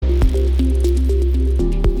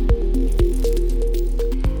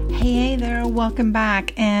welcome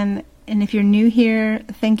back. And if you're new here,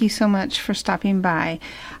 thank you so much for stopping by.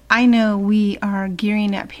 I know we are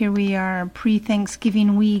gearing up. Here we are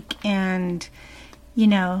pre-Thanksgiving week, and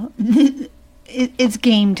it's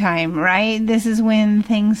game time, right? This is when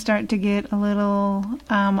things start to get a little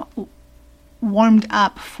warmed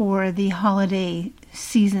up for the holiday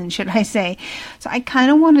season, should I say. So I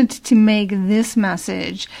kind of wanted to make this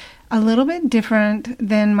message a little bit different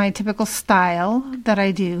than my typical style that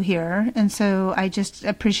I do here. And so I just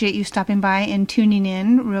appreciate you stopping by and tuning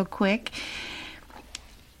in real quick.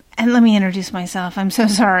 And let me introduce myself. I'm so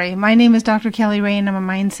sorry. My name is Dr. Kelly Ray, and I'm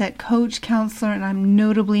a mindset coach, counselor, and I'm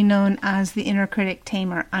notably known as the inner critic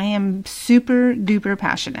tamer. I am super duper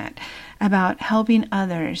passionate about helping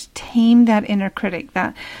others tame that inner critic,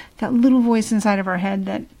 that little voice inside of our head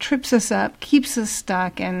that trips us up, keeps us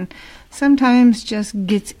stuck, and sometimes just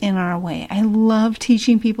gets in our way. I love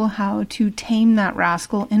teaching people how to tame that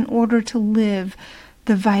rascal in order to live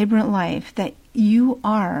the vibrant life that you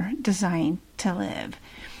are designed to live.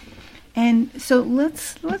 And so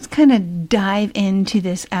let's kind of dive into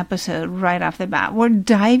this episode right off the bat. We're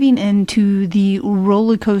diving into the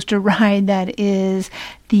roller coaster ride that is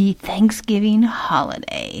the Thanksgiving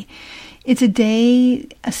holiday. It's a day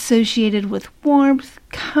associated with warmth,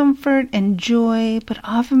 comfort, and joy, but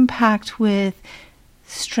often packed with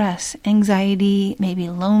stress, anxiety, maybe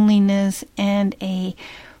loneliness, and a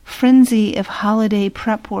frenzy of holiday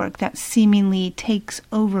prep work that seemingly takes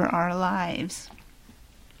over our lives.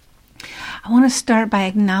 I want to start by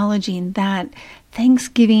acknowledging that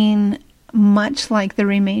Thanksgiving, much like the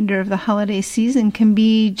remainder of the holiday season, can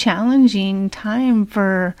be a challenging time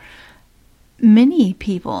for many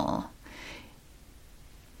people.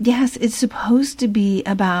 Yes, it's supposed to be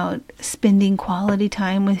about spending quality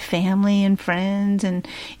time with family and friends and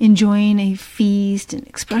enjoying a feast and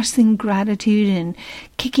expressing gratitude and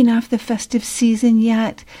kicking off the festive season,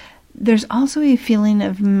 yet there's also a feeling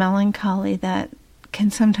of melancholy that can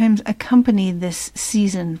sometimes accompany this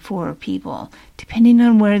season for people, depending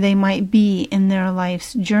on where they might be in their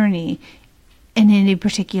life's journey in any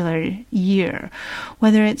particular year.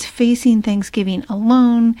 Whether it's facing Thanksgiving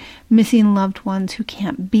alone, missing loved ones who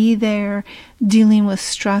can't be there, dealing with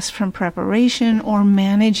stress from preparation, or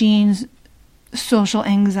managing social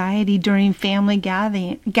anxiety during family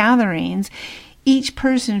gatherings, each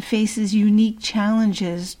person faces unique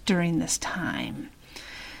challenges during this time.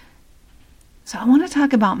 So I want to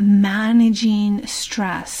talk about managing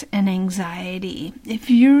stress and anxiety. If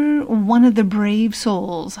you're one of the brave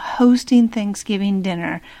souls hosting Thanksgiving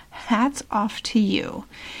dinner, hats off to you.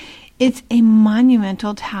 It's a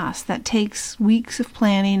monumental task that takes weeks of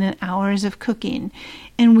planning and hours of cooking.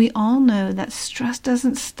 And we all know that stress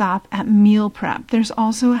doesn't stop at meal prep. There's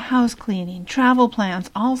also house cleaning, travel plans,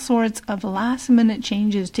 all sorts of last-minute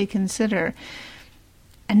changes to consider.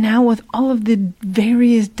 And now with all of the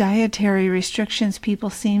various dietary restrictions people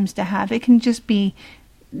seem to have, it can just be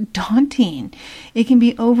daunting. It can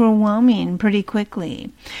be overwhelming pretty quickly.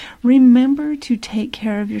 Remember to take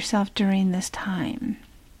care of yourself during this time.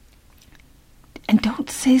 And don't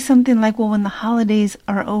say something like, well, when the holidays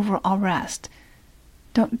are over, I'll rest.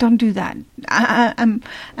 Don't do that.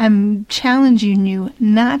 I'm challenging you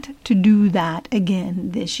not to do that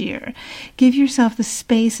again this year. Give yourself the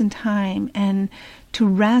space and time and to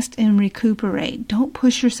rest and recuperate. Don't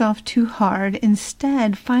push yourself too hard.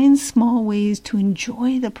 Instead, find small ways to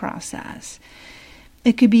enjoy the process.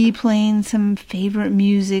 It could be playing some favorite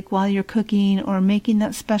music while you're cooking or making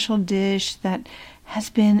that special dish that has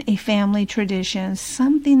been a family tradition,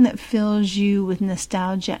 something that fills you with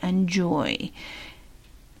nostalgia and joy.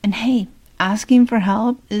 And hey, asking for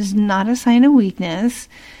help is not a sign of weakness.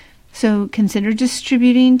 So consider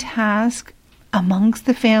distributing tasks amongst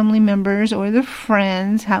the family members or the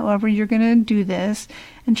friends, however you're going to do this.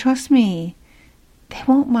 And trust me, they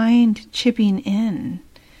won't mind chipping in.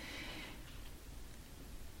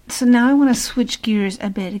 So now I want to switch gears a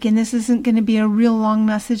bit. Again, this isn't going to be a real long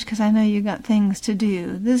message because I know you got things to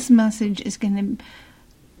do. This message is going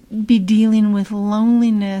to be dealing with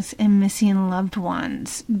loneliness and missing loved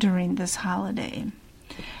ones during this holiday.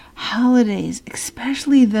 Holidays,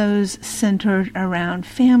 especially those centered around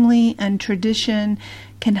family and tradition,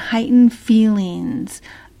 can heighten feelings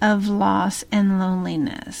of loss and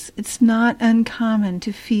loneliness. It's not uncommon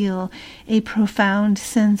to feel a profound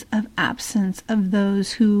sense of absence of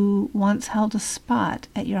those who once held a spot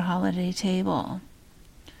at your holiday table.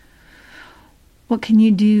 What can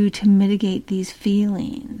you do to mitigate these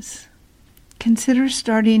feelings? Consider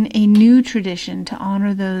starting a new tradition to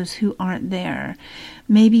honor those who aren't there.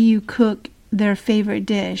 Maybe you cook their favorite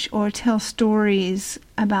dish or tell stories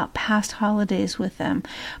about past holidays with them.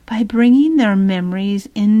 By bringing their memories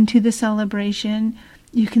into the celebration,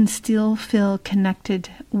 you can still feel connected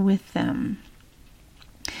with them.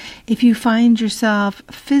 If you find yourself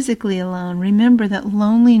physically alone, remember that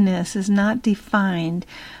loneliness is not defined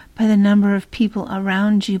by the number of people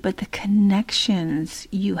around you, but the connections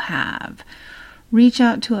you have. Reach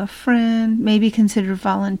out to a friend, maybe consider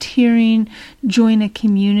volunteering, join a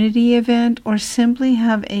community event, or simply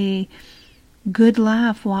have a good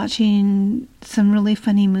laugh watching some really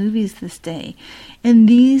funny movies this day. In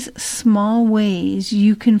these small ways,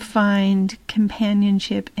 you can find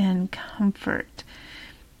companionship and comfort.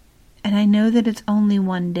 And I know that it's only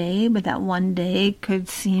one day, but that one day could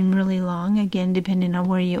seem really long, again, depending on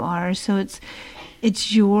where you are. So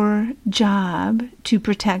it's your job to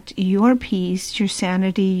protect your peace, your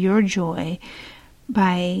sanity, your joy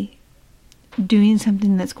by doing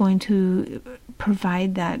something that's going to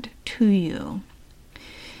provide that to you.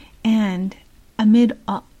 And amid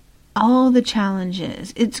all the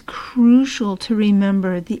challenges, it's crucial to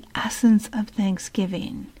remember the essence of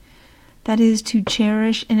Thanksgiving. That is to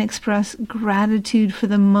cherish and express gratitude for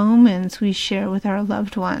the moments we share with our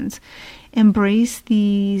loved ones. Embrace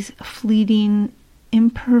these fleeting,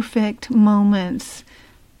 imperfect moments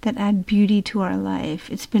that add beauty to our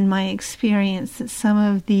life. It's been my experience that some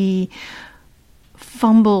of the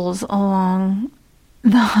fumbles along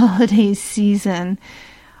the holiday season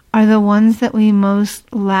are the ones that we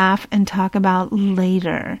most laugh and talk about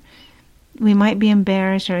later. We might be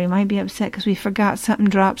embarrassed or we might be upset because we forgot something,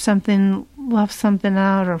 dropped something, left something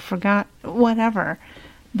out, or forgot whatever.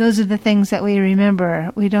 Those are the things that we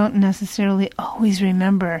remember. We don't necessarily always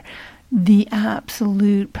remember the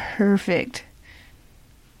absolute perfect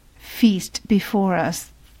feast before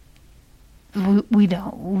us. We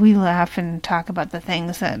don't. We laugh and talk about the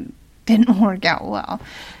things that didn't work out well.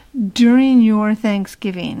 During your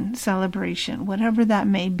Thanksgiving celebration, whatever that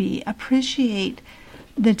may be, appreciate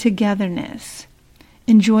the togetherness.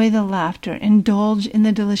 Enjoy the laughter. Indulge in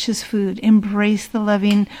the delicious food. Embrace the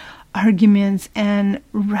loving arguments and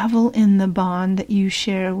revel in the bond that you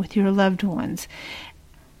share with your loved ones.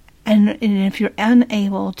 And if you're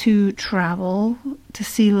unable to travel to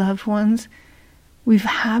see loved ones, we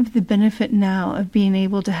have the benefit now of being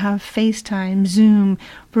able to have FaceTime, Zoom,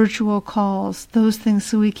 virtual calls, those things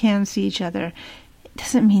so we can see each other. It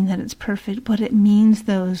doesn't mean that it's perfect, but it means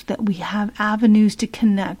that we have avenues to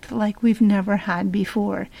connect like we've never had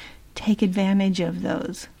before. Take advantage of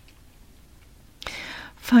those.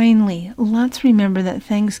 Finally, let's remember that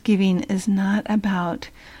Thanksgiving is not about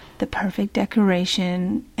the perfect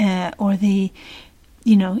decoration or the,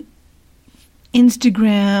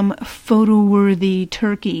 Instagram photo-worthy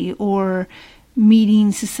turkey or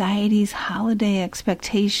meeting society's holiday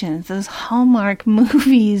expectations. Those Hallmark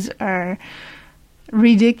movies are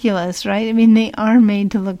ridiculous, right? I mean, they are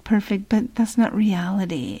made to look perfect, but that's not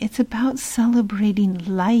reality. It's about celebrating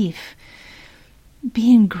life,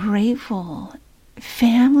 being grateful,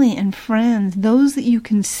 family and friends, those that you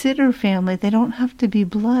consider family. They don't have to be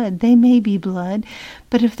blood. They may be blood,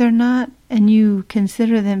 but if they're not and you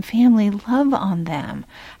consider them family, love on them,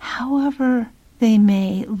 however they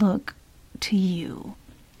may look to you.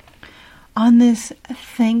 On this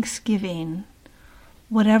Thanksgiving,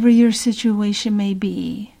 whatever your situation may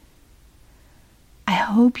be, I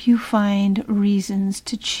hope you find reasons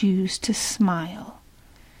to choose to smile,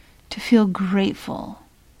 to feel grateful,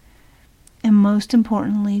 and most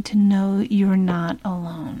importantly, to know you're not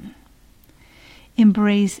alone.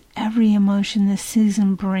 Embrace every emotion this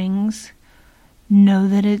season brings. Know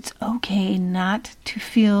that it's okay not to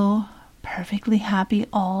feel perfectly happy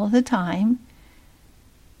all the time,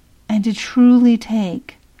 and to truly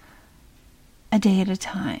take a day at a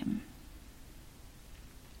time.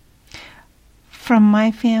 From my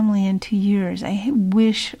family and to yours, I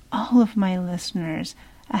wish all of my listeners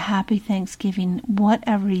a happy Thanksgiving,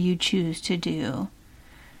 whatever you choose to do.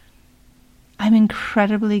 I'm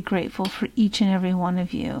incredibly grateful for each and every one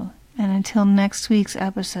of you. And until next week's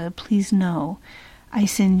episode, please know I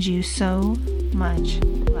send you so much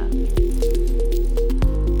love.